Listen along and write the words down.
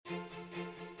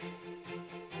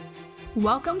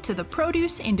Welcome to the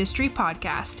Produce Industry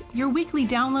Podcast, your weekly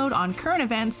download on current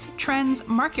events, trends,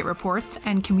 market reports,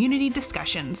 and community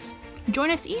discussions. Join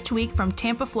us each week from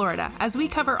Tampa, Florida, as we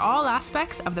cover all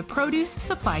aspects of the produce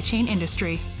supply chain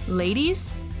industry.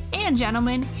 Ladies and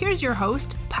gentlemen, here's your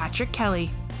host, Patrick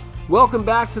Kelly. Welcome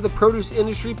back to the Produce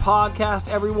Industry Podcast,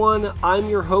 everyone. I'm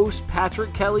your host,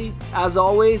 Patrick Kelly. As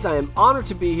always, I am honored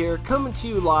to be here, coming to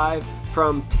you live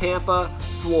from Tampa,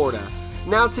 Florida.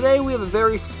 Now today we have a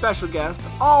very special guest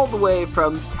all the way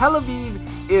from Tel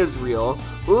Aviv, Israel,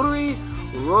 Uri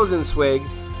Rosenzweig,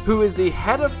 who is the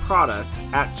head of product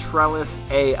at Trellis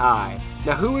AI.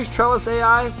 Now who is Trellis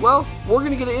AI? Well, we're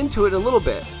going to get into it in a little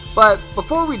bit. But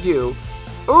before we do,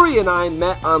 Uri and I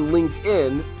met on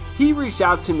LinkedIn. He reached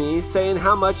out to me saying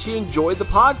how much he enjoyed the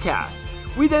podcast.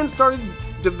 We then started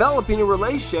developing a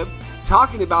relationship,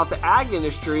 talking about the ag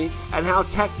industry and how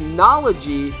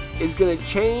technology is going to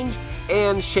change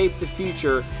and shape the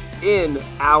future in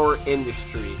our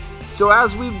industry. So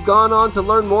as we've gone on to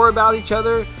learn more about each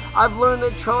other, I've learned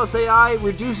that Trellis AI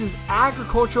reduces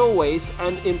agricultural waste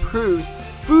and improves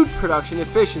food production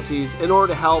efficiencies in order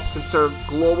to help conserve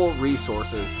global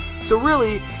resources. So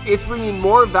really, it's bringing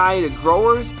more value to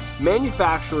growers,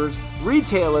 manufacturers,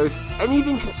 retailers, and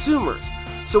even consumers.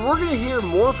 So we're going to hear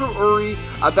more from Uri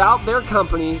about their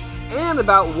company and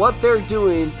about what they're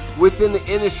doing within the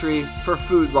industry for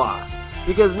food loss.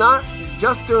 Because not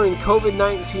just during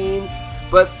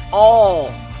COVID-19, but all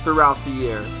throughout the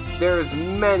year, there's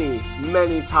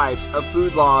many types of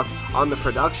food loss on the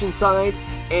production side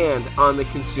and on the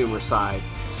consumer side.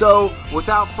 So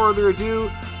without further ado,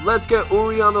 let's get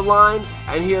Uri on the line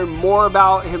and hear more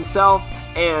about himself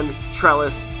and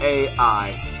Trellis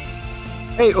AI.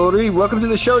 Hey Uri, welcome to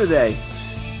the show today.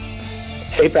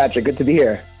 Hey Patrick, good to be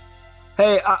here.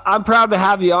 Hey, I'm proud to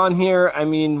have you on here. I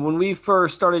mean, when we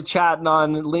first started chatting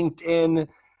on LinkedIn,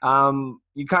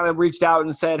 you kind of reached out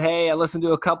and said, hey, I listened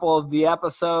to a couple of the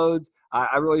episodes.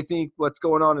 I really think what's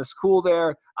going on is cool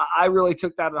there. I really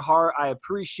took that to heart. I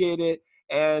appreciate it.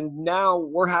 And now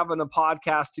we're having a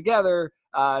podcast together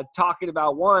talking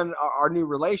about, one, our new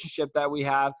relationship that we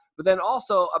have, but then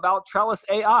also about Trellis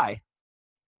AI.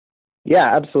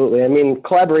 Yeah, absolutely. I mean,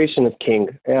 collaboration is king.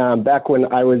 Back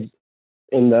when I was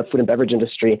in the food and beverage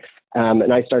industry,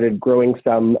 and I started growing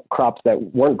some crops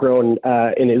that weren't grown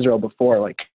in Israel before,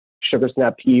 like sugar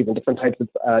snap peas and different types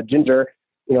of ginger.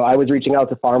 You know, I was reaching out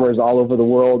to farmers all over the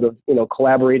world of, you know,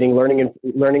 collaborating,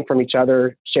 learning from each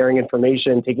other, sharing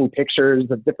information, taking pictures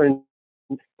of different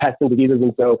pests and diseases.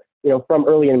 And so, you know, from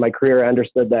early in my career, I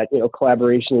understood that, you know,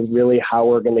 collaboration is really how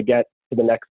we're going to get to the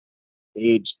next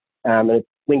stage. And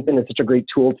LinkedIn is such a great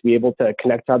tool to be able to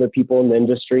connect to other people in the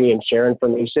industry and share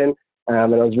information.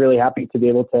 And I was really happy to be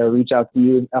able to reach out to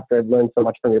you after I've learned so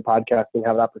much from your podcast and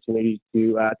have an opportunity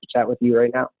to chat with you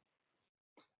right now.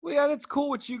 Well, yeah, it's cool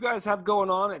what you guys have going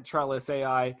on at Trellis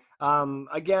AI.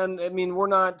 Again, I mean, we're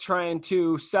not trying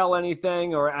to sell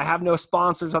anything, or I have no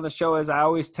sponsors on the show, as I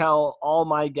always tell all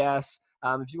my guests.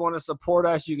 If you want to support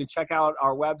us, you can check out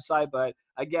our website. But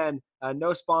again,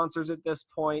 no sponsors at this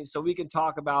point, so we can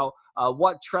talk about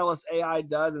what Trellis AI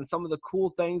does and some of the cool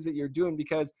things that you're doing.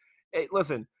 Because, hey,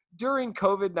 listen, during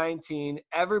COVID-19,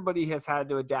 everybody has had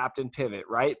to adapt and pivot,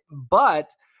 right? But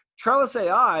Trellis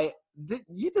AI,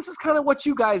 this is kind of what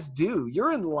you guys do.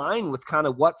 You're in line with kind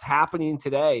of what's happening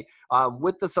today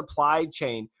with the supply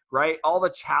chain, right? All the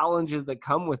challenges that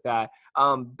come with that.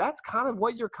 That's kind of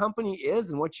what your company is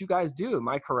and what you guys do. Am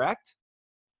I correct?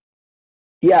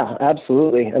 Yeah,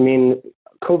 absolutely. I mean,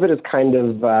 COVID has kind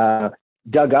of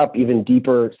dug up even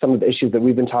deeper some of the issues that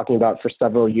we've been talking about for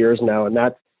several years now, and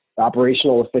that's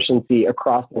operational efficiency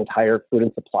across the entire food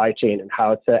and supply chain, and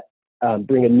how to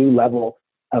bring a new level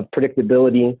of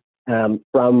predictability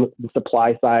from the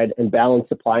supply side and balance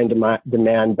supply and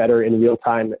demand better in real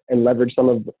time, and leverage some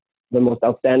of the most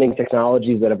outstanding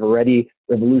technologies that have already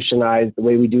revolutionized the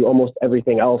way we do almost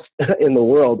everything else in the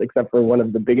world, except for one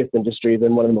of the biggest industries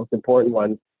and one of the most important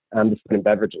ones, the food and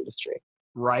beverage industry.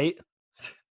 Right.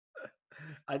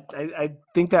 I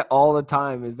think that all the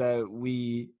time is that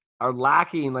we are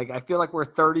lacking. Like, I feel like we're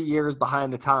 30 years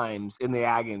behind the times in the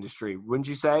ag industry. Wouldn't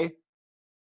you say?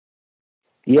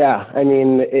 Yeah, I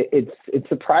mean, it's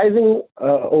surprising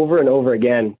over and over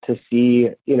again to see,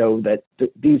 you know, that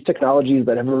these technologies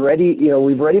that have already, you know,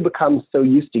 we've already become so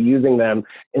used to using them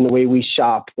in the way we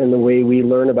shop, in the way we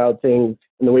learn about things,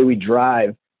 in the way we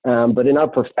drive. But in our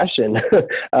profession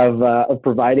of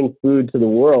providing food to the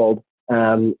world,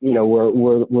 you know,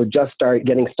 we're just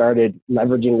getting started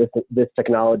leveraging this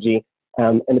technology.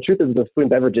 And the truth is, the food and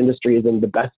beverage industry is in the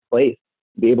best place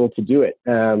to be able to do it.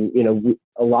 You know,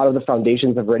 a lot of the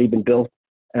foundations have already been built.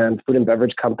 Food and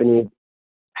beverage companies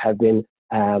have been,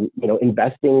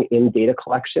 investing in data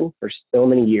collection for so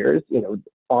many years.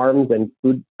 Farms and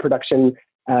food production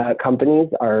companies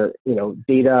are,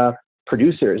 data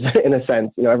producers in a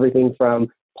sense. Everything from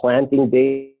planting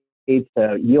dates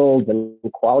to yields and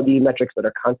quality metrics that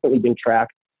are constantly being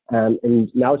tracked. And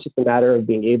now it's just a matter of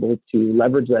being able to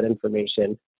leverage that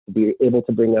information to be able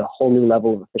to bring a whole new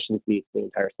level of efficiency to the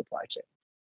entire supply chain.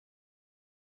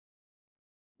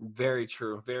 Very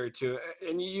true. Very true.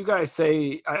 And you guys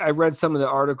say, I read some of the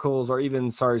articles or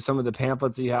even, some of the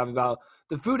pamphlets that you have about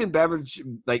the food and beverage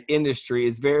industry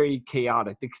is very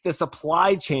chaotic. The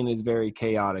supply chain is very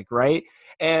chaotic, right?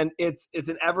 And it's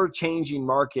an ever changing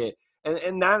market.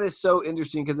 And that is so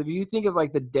interesting because if you think of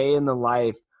the day in the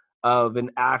life of an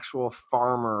actual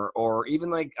farmer or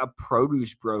even a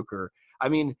produce broker, I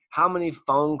mean, how many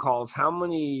phone calls,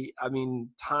 times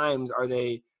are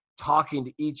they talking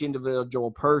to each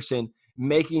individual person,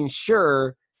 making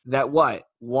sure that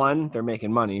one, they're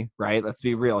making money, right? Let's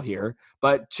be real here.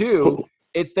 But two,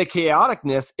 it's the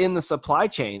chaoticness in the supply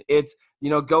chain. It's,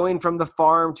 going from the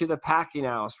farm to the packing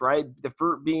house, right? The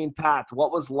fruit being packed,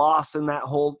 what was lost in that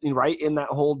whole, right? In that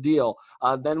whole deal.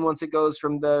 Then once it goes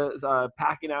from the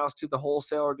packing house to the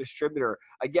wholesaler distributor,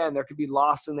 again, there could be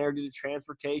loss in there due to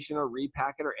transportation or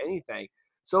repacking or anything.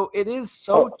 So it is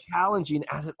so challenging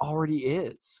as it already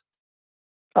is.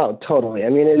 Oh, totally. I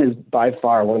mean, it is by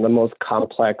far one of the most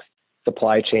complex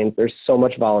supply chains. There's so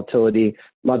much volatility.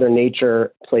 Mother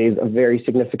Nature plays a very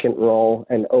significant role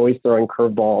and always throwing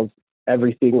curveballs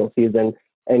every single season.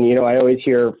 And, I always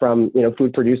hear from,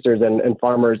 food producers and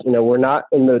farmers, we're not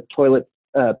in the toilet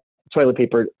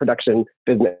paper production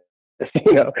business.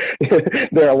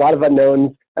 There are a lot of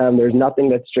unknowns. There's nothing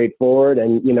that's straightforward.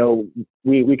 And,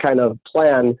 we kind of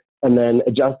plan and then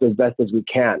adjust as best as we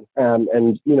can.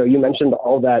 And, you mentioned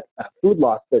all that food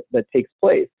loss that takes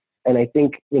place. And I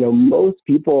think, most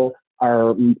people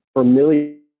are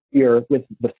familiar with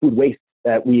the food waste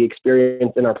that we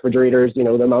experience in our refrigerators, the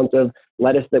amount of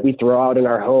lettuce that we throw out in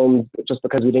our homes just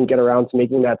because we didn't get around to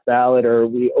making that salad, or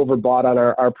we overbought on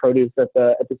our produce at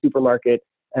the supermarket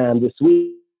this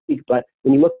week. But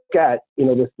when you look at,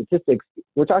 the statistics,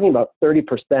 we're talking about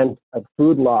 30% of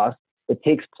food loss that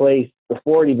takes place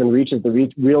before it even reaches the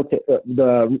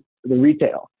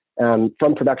retail,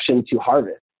 from production to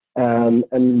harvest.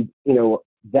 And,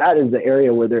 that is the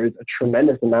area where there's a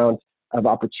tremendous amount of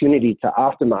opportunity to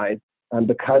optimize,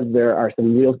 because there are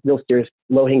some real serious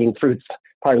low-hanging fruits,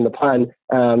 pardon the pun,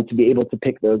 to be able to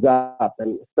pick those up.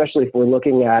 And especially if we're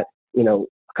looking at, a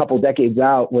couple decades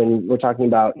out, when we're talking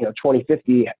about,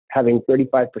 2050 having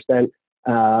 35%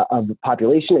 of the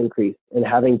population increase and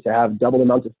having to have double the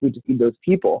amount of food to feed those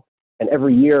people. And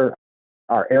every year,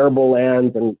 our arable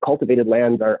lands and cultivated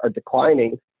lands are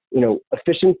declining.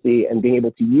 Efficiency and being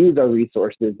able to use our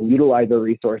resources and utilize our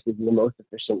resources in the most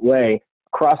efficient way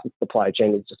across the supply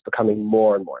chain is just becoming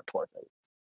more and more important.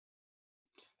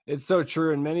 It's so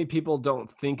true. And many people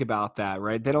don't think about that,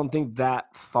 right? They don't think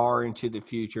that far into the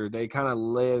future. They kind of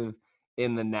live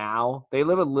in the now. They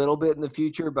live a little bit in the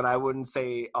future, but I wouldn't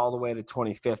say all the way to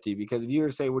 2050, because if you were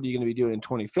to say, what are you going to be doing in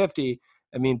 2050?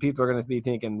 I mean, people are going to be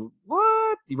thinking,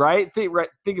 what? Right? Think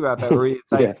about that.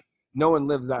 It's like, no one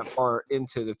lives that far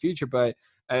into the future. But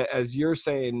as you're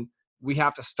saying, we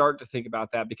have to start to think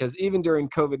about that, because even during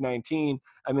COVID-19,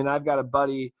 I mean, I've got a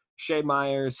buddy, Shay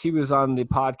Myers, he was on the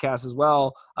podcast as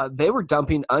well. They were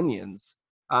dumping onions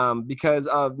not because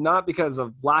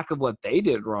of lack of what they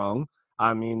did wrong.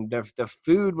 I mean, the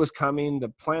food was coming, the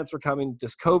plants were coming,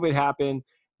 this COVID happened,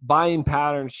 buying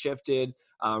patterns shifted,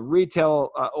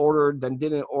 retail ordered, then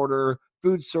didn't order,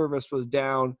 food service was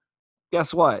down.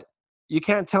 Guess what? You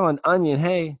can't tell an onion,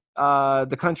 hey,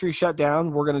 the country shut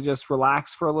down, we're going to just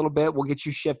relax for a little bit, we'll get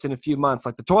you shipped in a few months,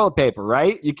 like the toilet paper,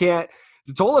 right? You can't.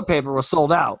 The toilet paper was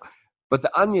sold out, but the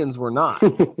onions were not,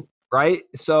 right?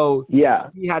 So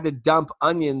we had to dump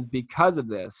onions because of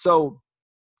this. So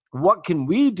what can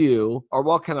we do, or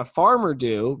what can a farmer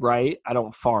do, right? I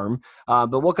don't farm,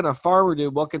 but what can a farmer do?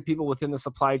 What can people within the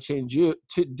supply chain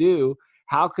do?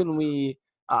 How can we,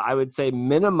 I would say,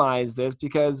 minimize this?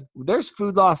 Because there's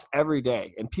food loss every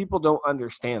day, and people don't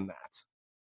understand that.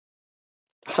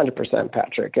 100%,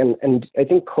 Patrick. And I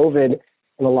think COVID,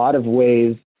 in a lot of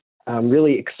ways,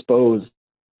 really exposed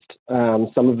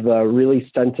some of the really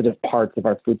sensitive parts of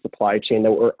our food supply chain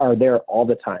that are there all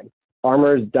the time.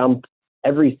 Farmers dump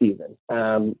every season.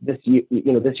 This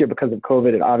year because of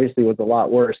COVID, it obviously was a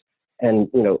lot worse, and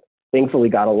thankfully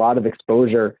got a lot of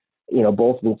exposure.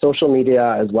 Both in social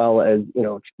media as well as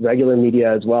regular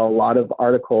media as well. A lot of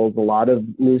articles, a lot of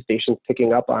news stations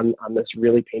picking up on this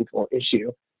really painful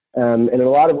issue. And in a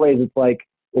lot of ways, it's like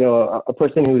a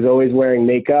person who's always wearing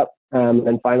makeup,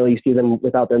 and finally you see them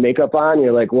without their makeup on,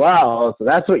 you're like, wow, so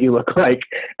that's what you look like.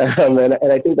 And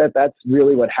I think that's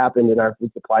really what happened in our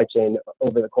food supply chain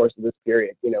over the course of this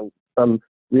period. Some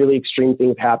really extreme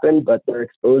things happen, but they're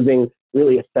exposing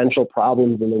really essential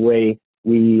problems in the way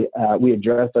we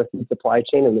address our food supply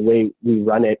chain and the way we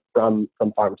run it from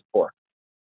farm to fork.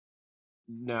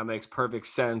 That makes perfect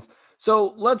sense.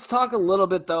 So let's talk a little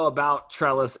bit though about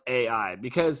Trellis AI,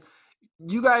 because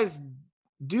you guys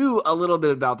do a little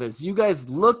bit about this. You guys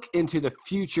look into the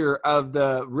future of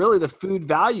the food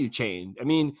value chain. I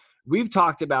mean, we've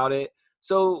talked about it.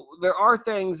 So there are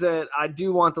things that I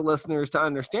do want the listeners to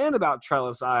understand about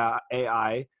Trellis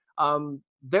AI.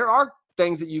 There are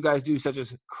things that you guys do, such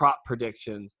as crop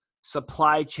predictions,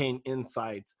 supply chain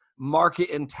insights, market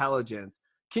intelligence.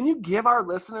 Can you give our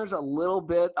listeners a little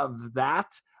bit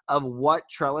of what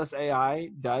Trellis AI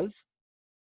does?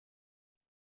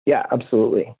 Yeah,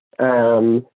 absolutely.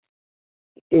 In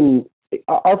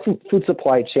our food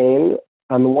supply chain,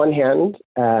 on the one hand,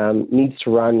 needs to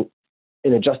run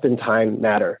in a just-in-time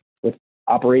manner with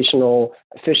operational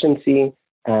efficiency,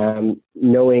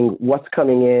 knowing what's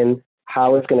coming in,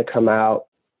 how it's going to come out,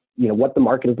 what the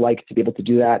market is like to be able to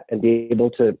do that and be able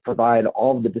to provide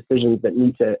all of the decisions that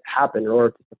need to happen in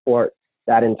order to support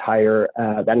that entire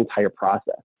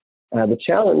process. The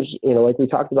challenge, like we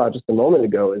talked about just a moment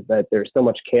ago, is that there's so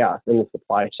much chaos in the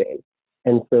supply chain.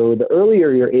 And so the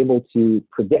earlier you're able to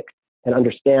predict and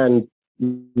understand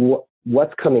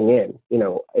what's coming in,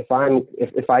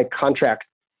 if I contract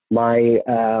my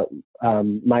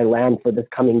land for this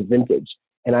coming vintage,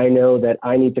 and I know that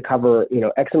I need to cover,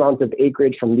 X amount of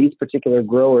acreage from these particular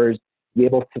growers to be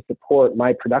able to support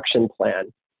my production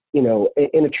plan. In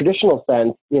a traditional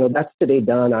sense, that's today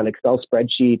done on Excel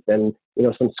spreadsheets and,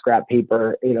 some scrap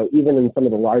paper, even in some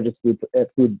of the largest food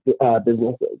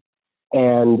businesses.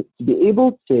 And to be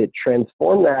able to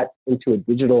transform that into a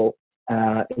digital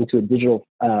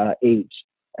age,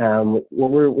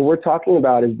 what we're talking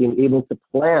about is being able to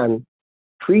plan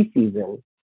pre-season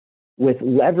with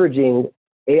leveraging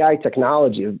AI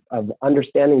technology of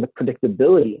understanding the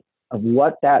predictability of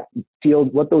what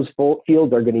those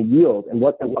fields are going to yield, and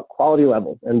what quality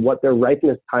levels and what their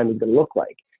ripeness time is going to look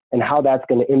like, and how that's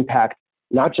going to impact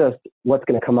not just what's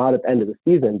going to come out at the end of the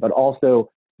season, but also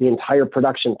the entire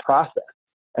production process.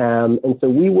 And so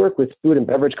we work with food and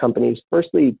beverage companies,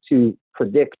 firstly, to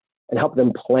predict and help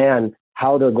them plan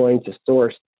how they're going to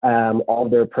source all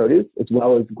their produce, as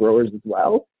well as growers as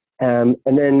well. And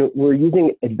then we're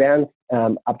using advanced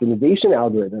optimization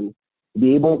algorithms to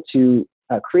be able to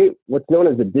create what's known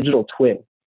as a digital twin.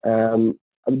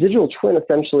 A digital twin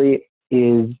essentially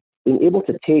is being able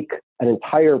to take an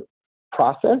entire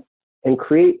process and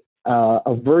create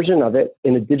a version of it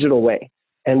in a digital way.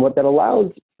 And what that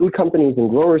allows food companies and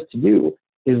growers to do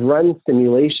is run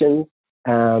simulations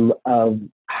of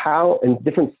how, in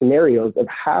different scenarios, of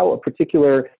how a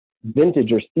particular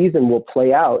vintage or season will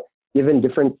play out given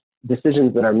different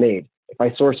decisions that are made. If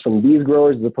I source from these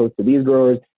growers as opposed to these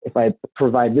growers, if I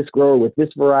provide this grower with this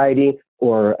variety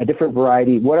or a different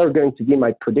variety, what are going to be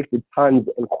my predicted tons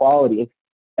and quality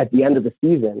at the end of the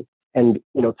season? And,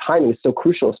 timing is so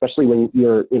crucial, especially when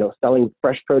you're, selling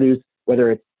fresh produce,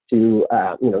 whether it's to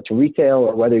retail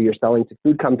or whether you're selling to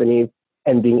food companies,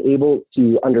 and being able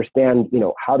to understand,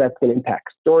 how that's going to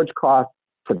impact storage costs,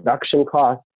 production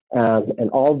costs, and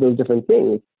all of those different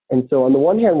things. And so on the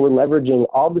one hand, we're leveraging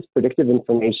all this predictive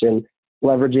information,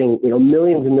 leveraging,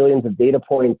 millions and millions of data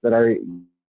points that are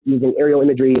using aerial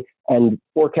imagery and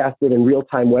forecasted and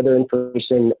real-time weather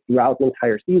information throughout the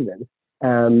entire season.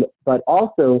 But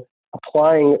also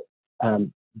applying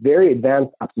very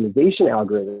advanced optimization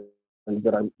algorithms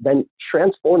that are then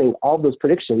transforming all those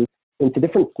predictions into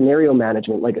different scenario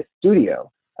management, like a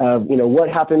studio of, what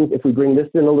happens if we bring this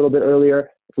in a little bit earlier,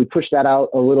 if we push that out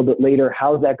a little bit later,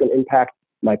 how is that going to impact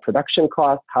my production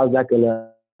costs? How's that going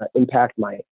to impact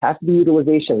my capacity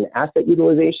utilization and asset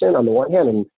utilization on the one hand,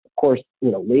 and of course,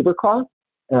 labor costs,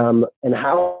 and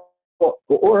how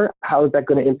is that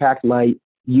going to impact my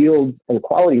yields and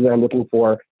quality that I'm looking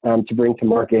for to bring to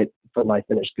market for my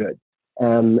finished goods.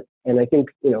 And I think,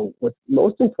 what's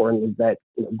most important is that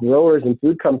growers and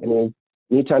food companies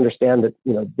need to understand that,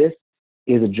 this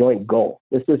is a joint goal.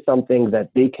 This is something that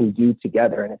they can do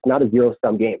together, and it's not a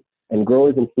zero-sum game. And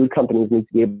growers and food companies need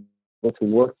to be able to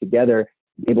work together,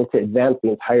 be able to advance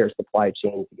the entire supply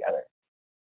chain together.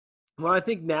 Well, I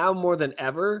think now more than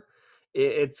ever,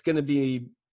 it's going to be,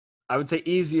 I would say,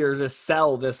 easier to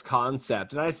sell this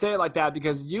concept. And I say it like that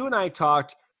because you and I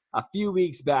talked a few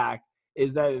weeks back,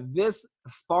 is that this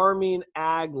farming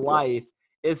ag life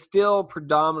is still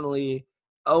predominantly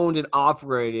owned and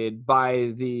operated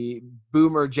by the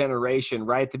boomer generation,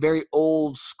 right? The very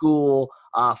old school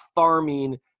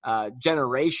farming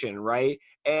generation, right?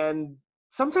 And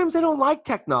sometimes they don't like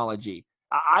technology.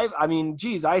 I mean,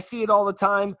 geez, I see it all the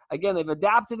time. Again, they've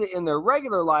adapted it in their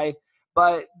regular life,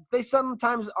 but they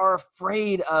sometimes are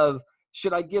afraid of,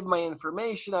 should I give my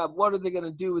information up? What are they going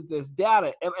to do with this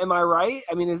data? Am I right?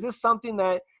 I mean, is this something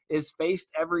that is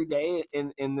faced every day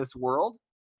in this world?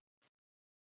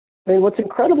 I mean, what's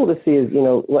incredible to see is,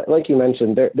 like you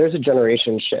mentioned, there's a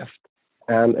generation shift.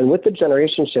 And with the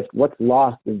generation shift, what's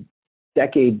lost is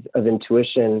decades of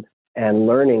intuition and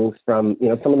learnings from,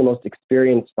 some of the most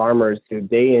experienced farmers who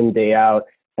day in, day out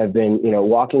have been,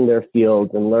 walking their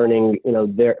fields and learning,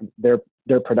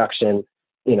 their production,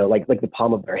 like the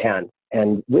palm of their hand.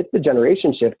 And with the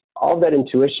generation shift, all of that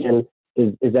intuition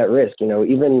is at risk.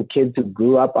 Even kids who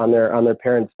grew up on their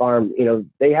parents' farm,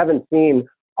 they haven't seen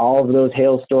all of those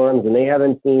hailstorms and they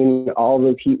haven't seen all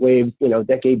those heat waves,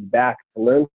 decades back to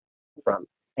learn from.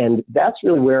 And that's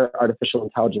really where artificial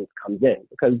intelligence comes in,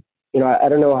 because, I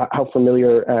don't know how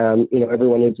familiar,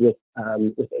 everyone is with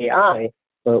AI,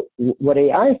 but what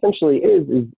AI essentially is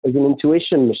an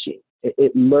intuition machine.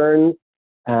 It learns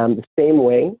the same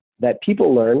way that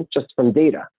people learn, just from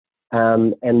data.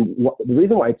 And the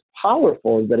reason why it's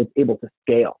powerful is that it's able to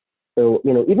scale. So,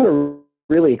 even a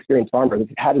really experienced farmer who's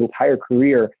had an entire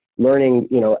career learning,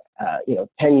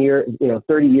 10 years,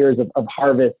 30 years of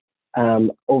harvest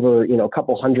over, a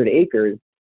couple hundred acres,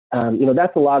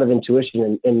 that's a lot of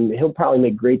intuition, and he'll probably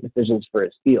make great decisions for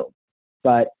his field.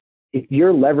 But if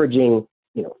you're leveraging,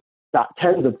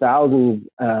 tens of thousands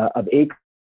of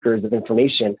acres of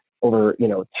information over,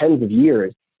 tens of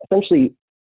years, essentially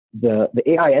the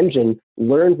AI engine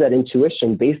learns that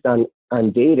intuition based on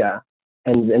data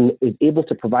and is able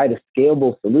to provide a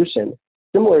scalable solution,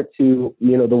 similar to,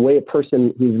 the way a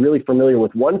person who's really familiar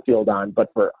with one field but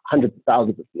for hundreds of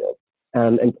thousands of fields.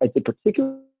 And I think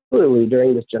particularly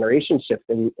during this generation shift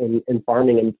in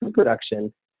farming and food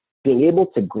production, being able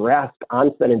to grasp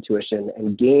onset intuition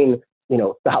and gain,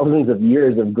 thousands of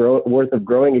years of worth of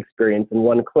growing experience in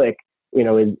one click,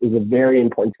 is a very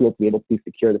important tool to be able to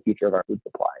secure the future of our food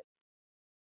supply.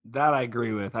 That I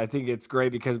agree with. I think it's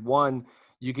great because, one,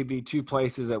 you could be two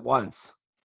places at once,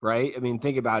 right? I mean,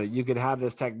 think about it. You could have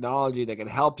this technology that can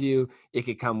help you. It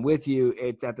could come with you.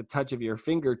 It's at the touch of your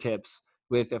fingertips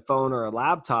with a phone or a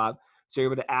laptop. So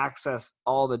you're able to access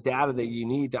all the data that you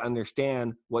need to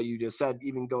understand what you just said,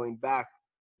 even going back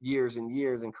years and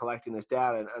years and collecting this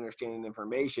data and understanding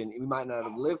information. You might not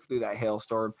have lived through that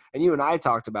hailstorm. And you and I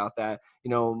talked about that.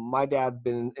 My dad's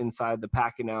been inside the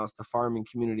packing house, the farming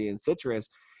community in citrus.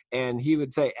 And he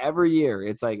would say every year,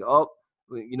 it's like,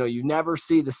 you never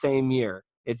see the same year.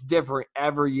 It's different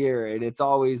every year. And it's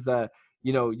always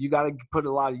you got to put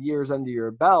a lot of years under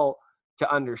your belt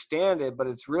to understand it. But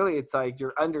it's like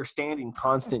you're understanding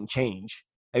constant change.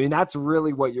 I mean, that's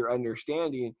really what you're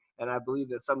understanding. And I believe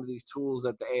that some of these tools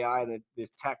that the AI and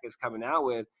this tech is coming out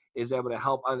with is able to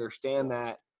help understand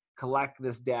that, collect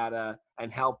this data,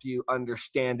 and help you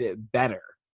understand it better.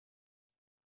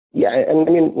 Yeah, and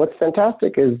I mean, what's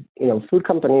fantastic is, food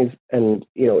companies and,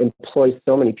 employ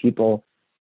so many people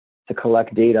to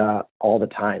collect data all the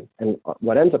time. And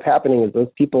what ends up happening is those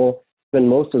people spend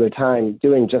most of their time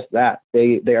doing just that.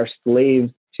 They are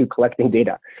slaves to collecting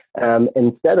data.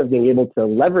 Instead of being able to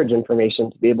leverage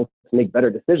information to be able to make better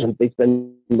decisions, they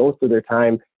spend most of their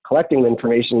time collecting the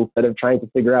information instead of trying to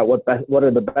figure out what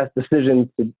are the best decisions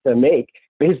to make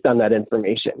based on that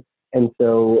information. And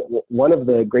so one of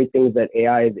the great things that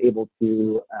AI is able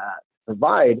to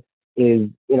provide is,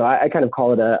 I kind of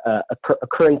call it a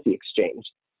currency exchange.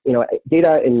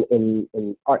 Data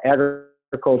in our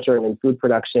agriculture and in food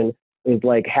production is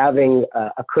like having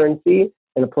a currency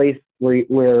in a place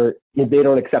where they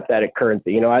don't accept that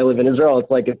currency. I live in Israel.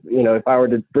 It's like if I were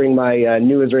to bring my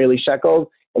new Israeli shekels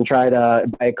and try to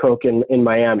buy a Coke in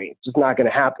Miami, it's just not going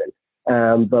to happen.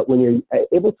 But when you're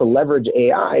able to leverage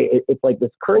AI, it's like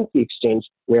this currency exchange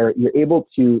where you're able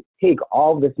to take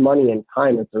all this money and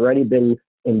time that's already been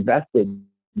invested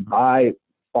by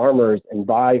farmers and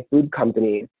by food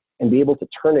companies and be able to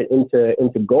turn it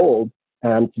into gold,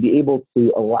 to be able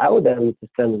to allow them to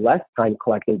spend less time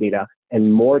collecting data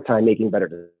and more time making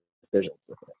better decisions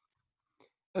with it.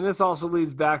 And this also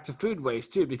leads back to food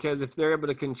waste too, because if they're able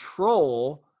to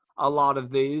control a lot of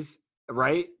these,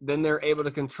 right, then they're able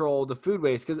to control the food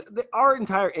waste, because our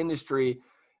entire industry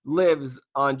lives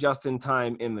on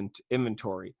just-in-time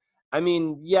inventory. I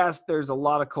mean, yes, there's a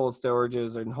lot of cold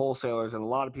storages and wholesalers and a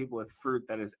lot of people with fruit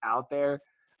that is out there,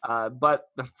 but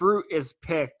the fruit is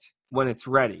picked when it's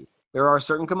ready. There are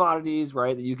certain commodities,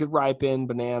 right, that you could ripen,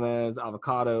 bananas,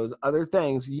 avocados, other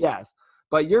things, yes.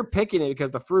 But you're picking it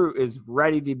because the fruit is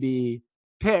ready to be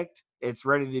picked, it's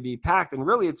ready to be packed, and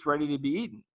really it's ready to be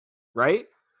eaten, right?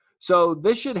 So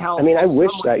this should I help mean, I wish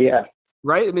somewhat, that, yeah.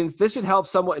 right? I mean, this should help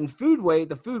somewhat in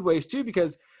the food waste too,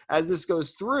 because as this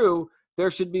goes through,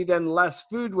 there should be then less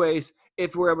food waste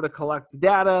if we're able to collect the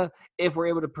data, if we're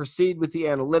able to proceed with the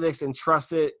analytics and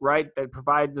trust it, right? That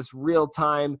provides this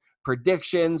real-time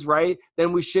predictions, right?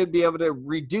 Then we should be able to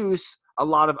reduce a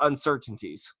lot of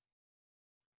uncertainties.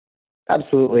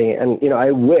 Absolutely. And,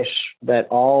 I wish that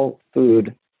all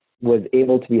food was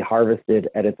able to be harvested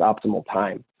at its optimal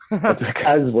time. But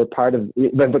because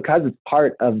it's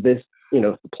part of this,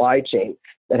 supply chain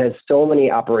that has so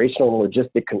many operational and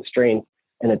logistic constraints,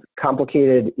 and it's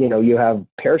complicated. You have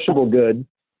perishable goods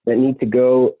that need to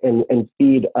go and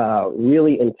feed a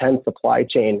really intense supply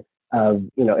chain of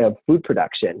food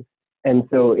production. And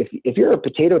so if you're a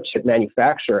potato chip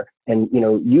manufacturer and,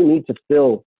 you need to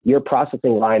fill your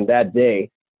processing line that day,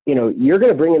 you're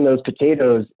going to bring in those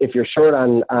potatoes if you're short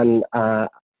on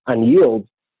yield,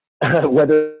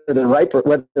 whether they're ripe or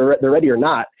whether they're ready or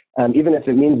not. Even if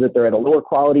it means that they're at a lower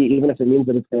quality, even if it means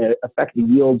that it's going to affect the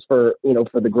yields for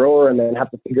the grower, and then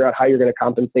have to figure out how you're going to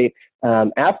compensate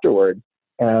afterwards.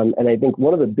 And I think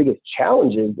one of the biggest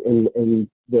challenges in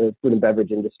the food and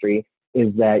beverage industry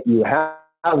is that you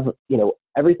have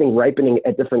everything ripening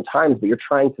at different times, but you're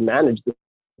trying to manage this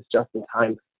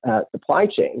just-in-time supply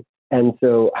chain. And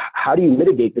so, how do you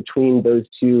mitigate between those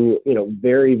two,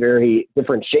 very, very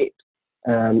different shapes?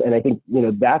 And I think,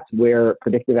 that's where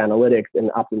predictive analytics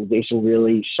and optimization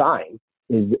really shine.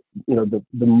 Is,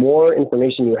 the more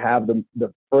information you have,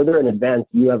 the further in advance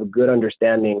you have a good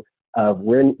understanding of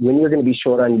when you're going to be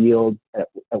short on yield, at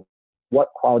what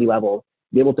quality levels,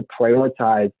 be able to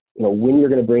prioritize, when you're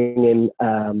going to bring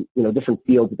in, different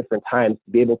fields at different times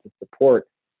to be able to support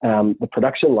the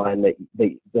production line that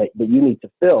you need to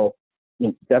fill.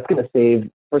 That's going to save,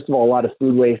 first of all, a lot of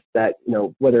food waste that,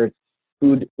 whether it's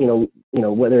food,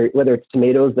 whether it's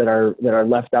tomatoes that are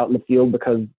left out in the field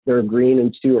because they're green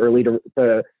and too early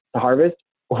to harvest,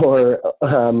 or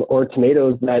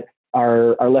tomatoes that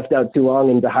are left out too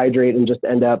long and dehydrate and just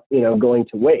end up, going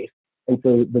to waste. And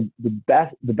so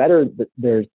the better that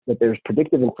there's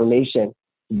predictive information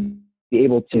to be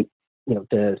able to,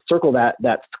 to circle that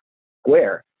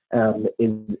square,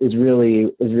 is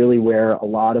really where a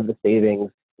lot of the savings,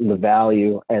 the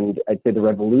value, and I'd say the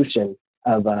revolution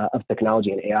of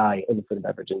technology and AI in the food and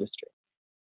beverage industry.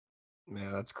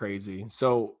 Man, that's crazy.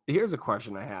 So here's a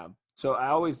question I have. So I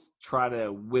always try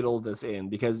to whittle this in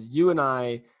because you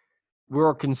and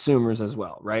we're consumers as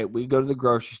well, right? We go to the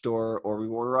grocery store or we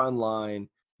order online.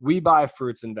 We buy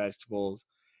fruits and vegetables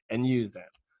and use them.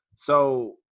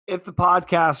 So if the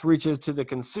podcast reaches to the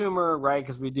consumer, right,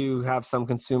 because we do have some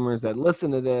consumers that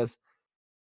listen to this,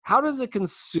 how does a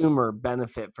consumer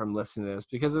benefit from listening to this?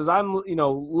 Because as I'm,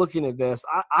 looking at this,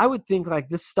 I would think like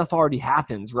this stuff already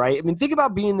happens, right? I mean, think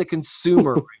about being the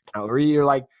consumer right now, where you're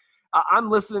like,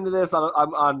 I'm listening to this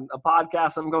on a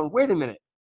podcast. I'm going, wait a minute.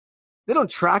 They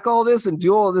don't track all this and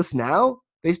do all of this now?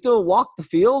 They still walk the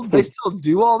fields? They still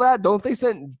do all that? Don't they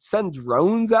send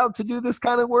drones out to do this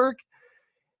kind of work?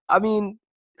 I mean,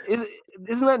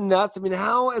 isn't that nuts? I mean,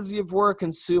 how, as if we're a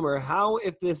consumer, how,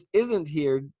 if this isn't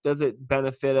here, does it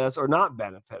benefit us or not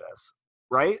benefit us,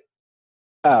 right?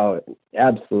 Oh,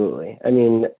 absolutely. I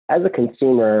mean, as a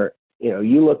consumer,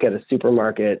 you look at a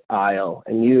supermarket aisle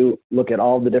and you look at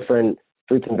all the different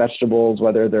fruits and vegetables,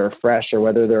 whether they're fresh or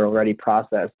whether they're already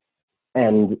processed,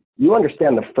 and you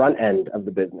understand the front end of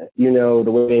the business. The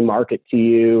way they market to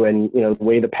you, and the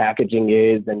way the packaging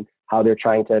is and how they're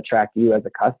trying to attract you as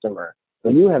a customer. So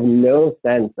you have no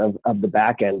sense of the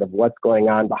back end of what's going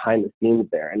on behind the scenes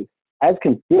there. And as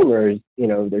consumers,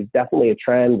 there's definitely a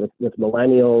trend with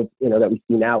millennials, that we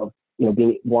see now of,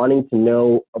 wanting to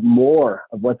know more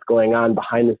of what's going on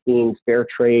behind the scenes, fair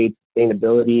trade,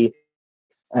 sustainability,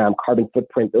 carbon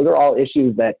footprint. Those are all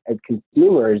issues that as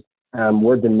consumers,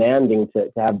 we're demanding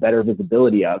to have better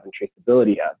visibility of and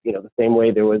traceability of. The same way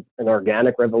there was an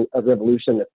organic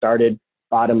revolution that started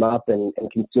bottom up, and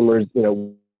consumers,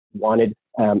 wanted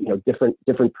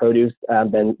different produce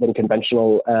than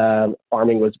conventional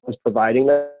farming was providing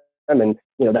them. And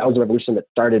that was a revolution that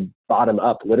started bottom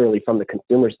up, literally from the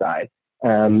consumer side.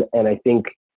 And I think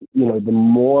the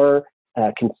more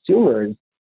consumers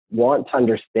want to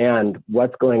understand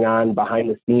what's going on behind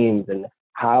the scenes and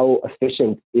how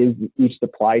efficient is each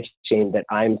supply chain that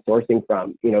I'm sourcing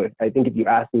from. I think if you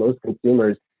ask most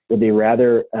consumers, would they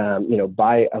rather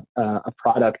buy a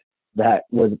product that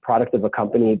was a product of a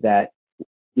company that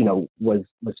was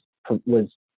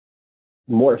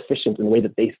more efficient in the way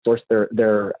that they source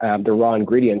their raw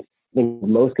ingredients, I think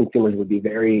most consumers would be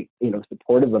very,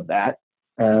 supportive of that.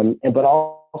 But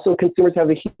also consumers have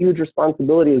a huge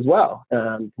responsibility as well.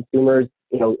 Consumers,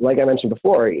 like I mentioned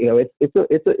before, it's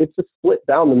a split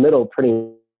down the middle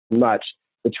pretty much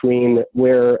between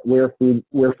where food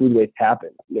waste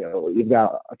happens. You've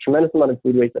got a tremendous amount of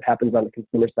food waste that happens on the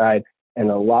consumer side and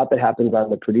a lot that happens on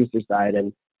the producer side.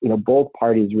 And, both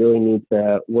parties really need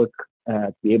to work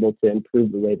to be able to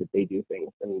improve the way that they do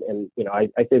things. And I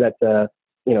say that to,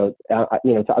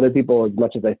 to other people as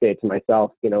much as I say it to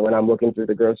myself. When I'm looking through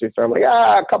the grocery store, I'm like,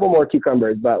 a couple more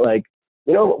cucumbers, but like,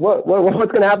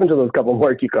 what's going to happen to those couple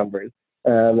more cucumbers?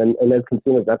 And as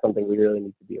consumers, that's something we really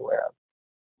need to be aware of.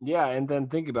 Yeah, and then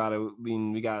think about it. I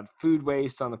mean, we got food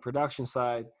waste on the production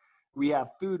side, we have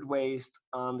food waste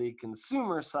on the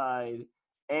consumer side,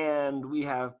 and we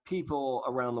have people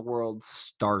around the world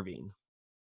starving.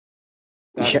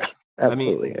 Yeah,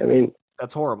 absolutely. I mean,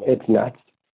 that's horrible. It's nuts.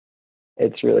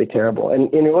 It's really terrible. And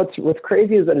what's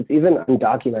crazy is that it's even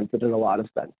undocumented in a lot of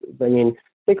senses. I mean,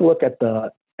 take a look at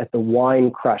the wine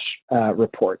crush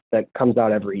report that comes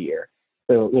out every year.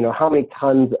 So, how many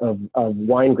tons of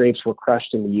wine grapes were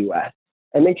crushed in the U.S.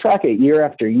 and they track it year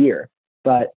after year.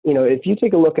 But, if you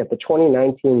take a look at the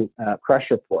 2019 crush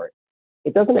report,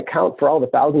 it doesn't account for all the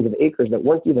thousands of acres that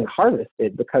weren't even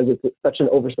harvested because it's such an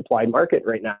oversupplied market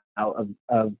right now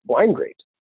of wine grapes.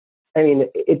 I mean,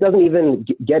 it doesn't even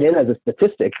get in as a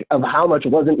statistic of how much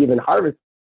wasn't even harvested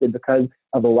because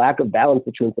of a lack of balance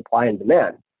between supply and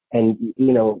demand. And,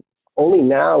 only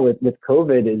now with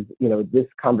COVID is, this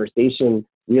conversation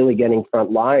really getting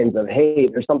front lines of, hey,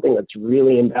 there's something that's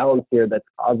really imbalanced here that's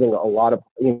causing a lot of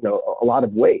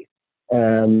waste.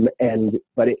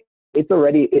 But it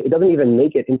doesn't even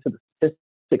make it into the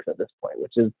statistics at this point,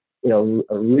 which is,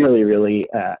 a really, really,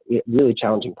 really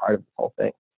challenging part of the whole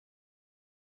thing.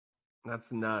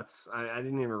 That's nuts. I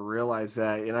didn't even realize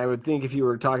that. And I would think if you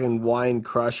were talking wine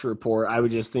crush report, I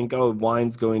would just think, oh,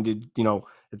 wine's going to,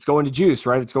 it's going to juice,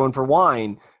 right? It's going for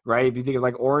wine, right? If you think of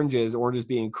like oranges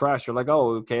being crushed, you're like,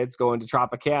 oh, okay, it's going to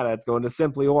Tropicana. It's going to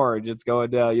Simply Orange. It's going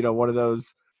to, one of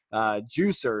those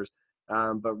juicers.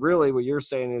 But really what you're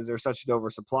saying is there's such an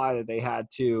oversupply that they had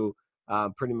to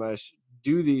pretty much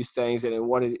do these things. And it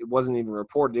wasn't even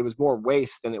reported. It was more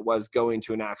waste than it was going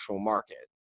to an actual market.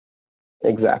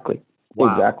 Exactly.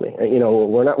 Wow. Exactly.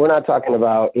 We're not talking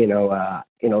about, the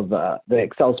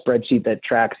Excel spreadsheet that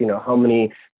tracks, how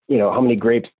many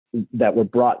grapes that were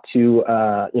brought to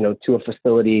a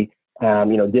facility,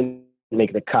 didn't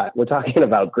make the cut. We're talking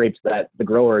about grapes that the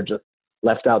grower just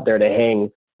left out there to hang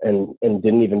and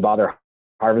didn't even bother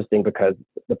harvesting because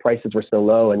the prices were so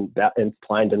low and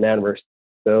supply and demand were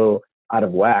so out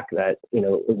of whack that,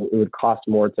 it would cost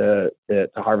more to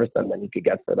harvest them than you could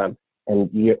get for them. And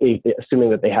assuming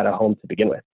that they had a home to begin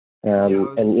with.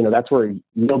 And that's where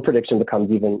yield prediction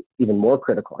becomes even more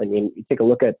critical. I mean, you take a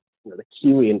look at the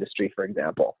kiwi industry, for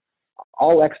example.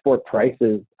 All export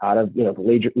prices out of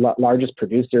the largest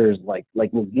producers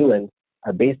like New Zealand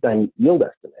are based on yield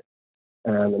estimates,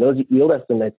 and those yield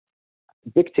estimates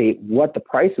dictate what the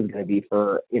price is going to be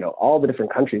for all the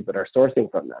different countries that are sourcing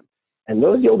from them. And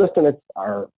those yield estimates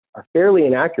are fairly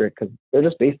inaccurate because they're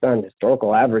just based on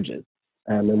historical averages.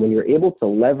 And when you're able to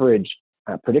leverage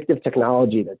predictive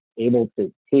technology that's able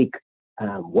to take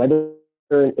weather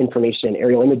information,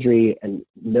 aerial imagery, and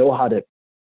know how to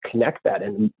connect that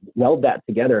and weld that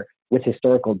together with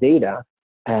historical data,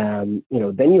 then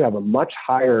you have a much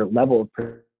higher level of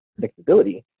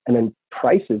predictability. And then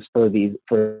prices for these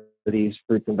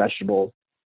fruits and vegetables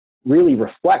really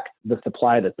reflect the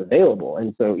supply that's available.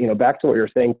 And so, back to what you were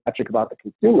saying, Patrick, about the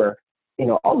consumer,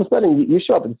 all of a sudden you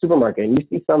show up at the supermarket and you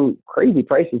see some crazy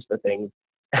prices for things.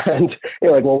 And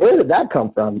you're like, well, where did that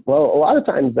come from? Well, a lot of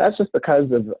times that's just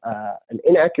because of an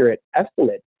inaccurate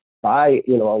estimate by,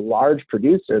 a large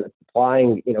producer that's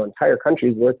supplying, entire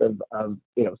countries worth of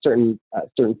certain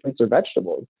fruits or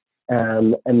vegetables.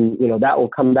 And that will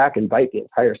come back and bite the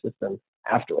entire system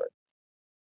afterwards.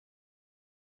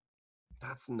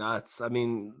 That's nuts. I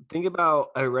mean, think about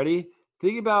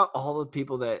all the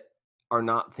people that are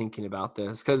not thinking about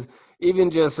this, because even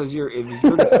just as you're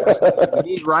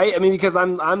discussing, right? I mean, because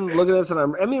I'm looking at this and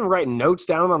I'm even writing notes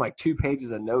down. I'm on like 2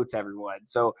 pages of notes, everyone.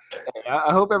 So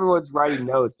I hope everyone's writing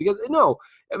notes because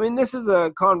this is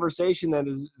a conversation that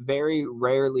is very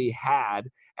rarely had,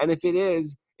 and if it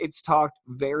is, it's talked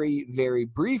very, very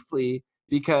briefly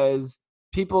because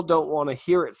people don't want to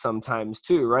hear it sometimes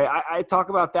too, right? I talk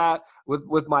about that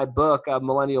with my book,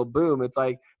 Millennial Boom. It's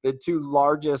like the two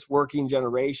largest working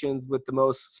generations with the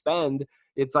most spend,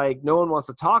 it's like no one wants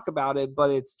to talk about it, but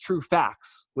it's true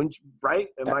facts. Right?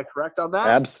 Am I correct on that?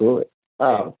 Absolutely.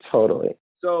 Oh, totally.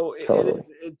 So Totally.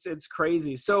 it's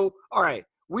crazy. So, all right,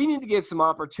 we need to give some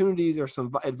opportunities or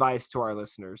some advice to our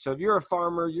listeners. So if you're a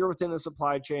farmer, you're within the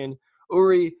supply chain,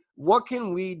 Uri, what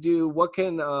can we do? What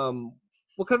kind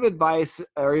of advice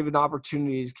or even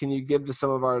opportunities can you give to some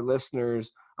of our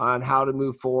listeners on how to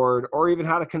move forward or even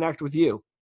how to connect with you?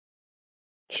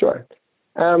 Sure.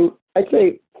 I'd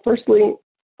say, firstly,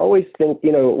 always think,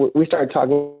 we started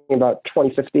talking about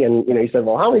 2050 and, you said,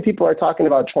 well, how many people are talking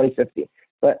about 2050?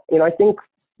 But, I think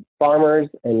farmers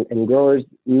and growers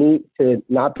need to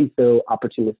not be so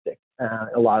opportunistic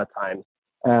a lot of times.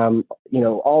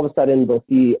 All of a sudden they'll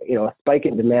see, a spike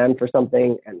in demand for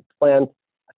something and plant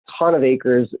a ton of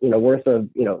acres, worth of,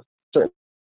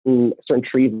 certain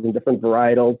trees and different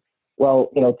varietals.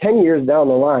 Well, 10 years down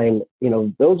the line,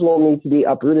 those will need to be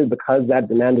uprooted because that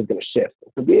demand is going to shift.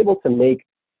 To be able to make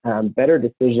better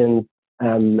decisions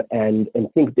and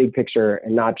think big picture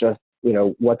and not just,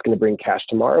 what's going to bring cash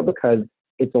tomorrow, because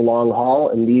it's a long haul,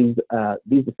 and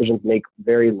these decisions make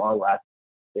very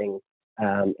long-lasting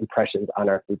impressions on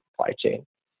our food supply chain.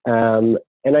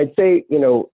 And I'd say,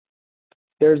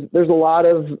 there's a lot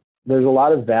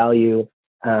of value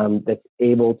that's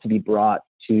able to be brought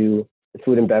to the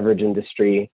food and beverage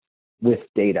industry with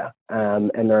data.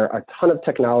 And there are a ton of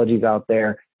technologies out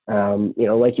there,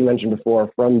 like you mentioned before,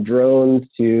 from drones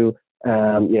to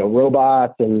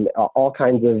robots and all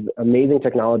kinds of amazing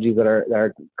technologies that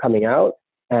are coming out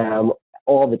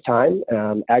all the time.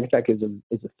 Ag tech is a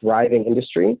thriving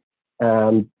industry,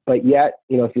 but yet,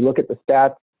 if you look at the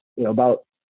stats,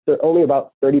 only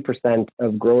about 30%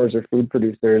 of growers or food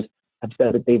producers have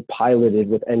said that they've piloted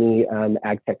with any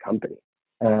ag tech company.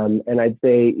 And I'd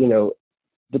say,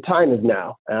 the time is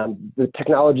now. The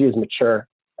technology is mature.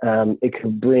 It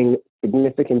could bring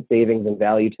significant savings and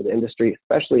value to the industry,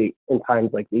 especially in times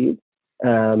like these.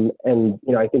 And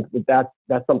I think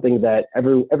that's something that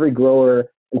every grower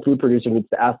and food producer needs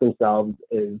to ask themselves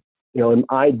is, am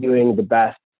I doing the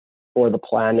best for the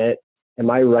planet? Am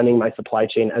I running my supply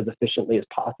chain as efficiently as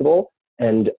possible?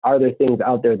 And are there things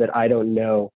out there that I don't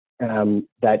know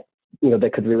that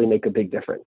could really make a big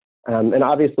difference? And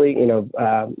obviously,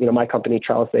 my company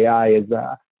Trellis AI is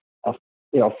a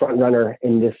front runner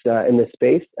in this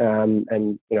space.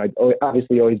 And I'd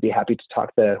obviously always be happy to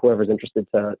talk to whoever's interested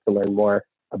to learn more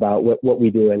about what we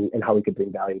do and how we could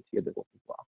bring value to your business as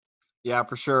well. Yeah,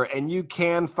 for sure. And you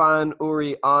can find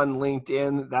Uri on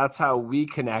LinkedIn. That's how we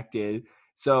connected.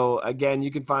 So again,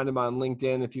 you can find him on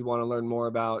LinkedIn if you want to learn more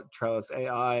about Trellis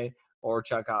AI or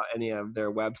check out any of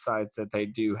their websites that they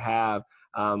do have.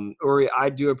 Uri,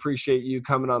 I do appreciate you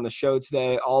coming on the show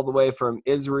today, all the way from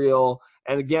Israel.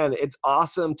 And again, it's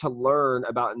awesome to learn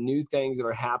about new things that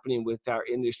are happening with our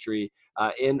industry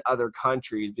in other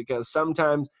countries, because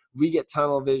sometimes we get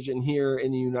tunnel vision here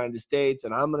in the United States,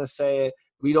 and I'm going to say it,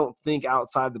 we don't think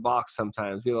outside the box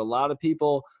sometimes. We have a lot of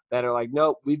people that are like,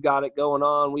 nope, we've got it going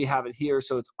on. We have it here.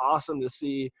 So it's awesome to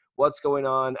see what's going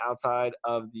on outside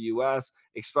of the U.S.,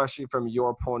 especially from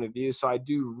your point of view. So I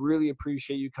do really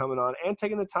appreciate you coming on and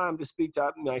taking the time to speak to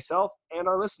myself and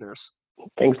our listeners.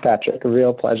 Thanks, Patrick. A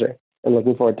real pleasure. I'm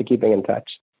looking forward to keeping in touch.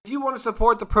 If you want to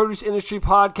support the Produce Industry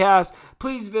Podcast,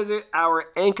 please visit our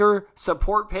Anchor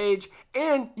support page,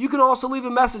 and you can also leave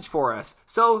a message for us.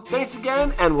 So thanks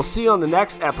again, and we'll see you on the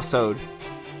next episode.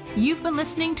 You've been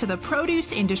listening to the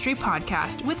Produce Industry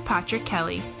Podcast with Patrick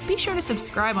Kelly. Be sure to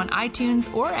subscribe on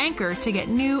iTunes or Anchor to get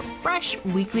new, fresh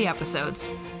weekly episodes.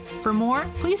 For more,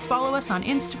 please follow us on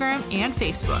Instagram and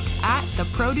Facebook at the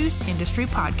Produce Industry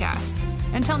Podcast.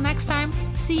 Until next time,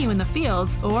 see you in the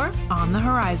fields or on the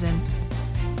horizon.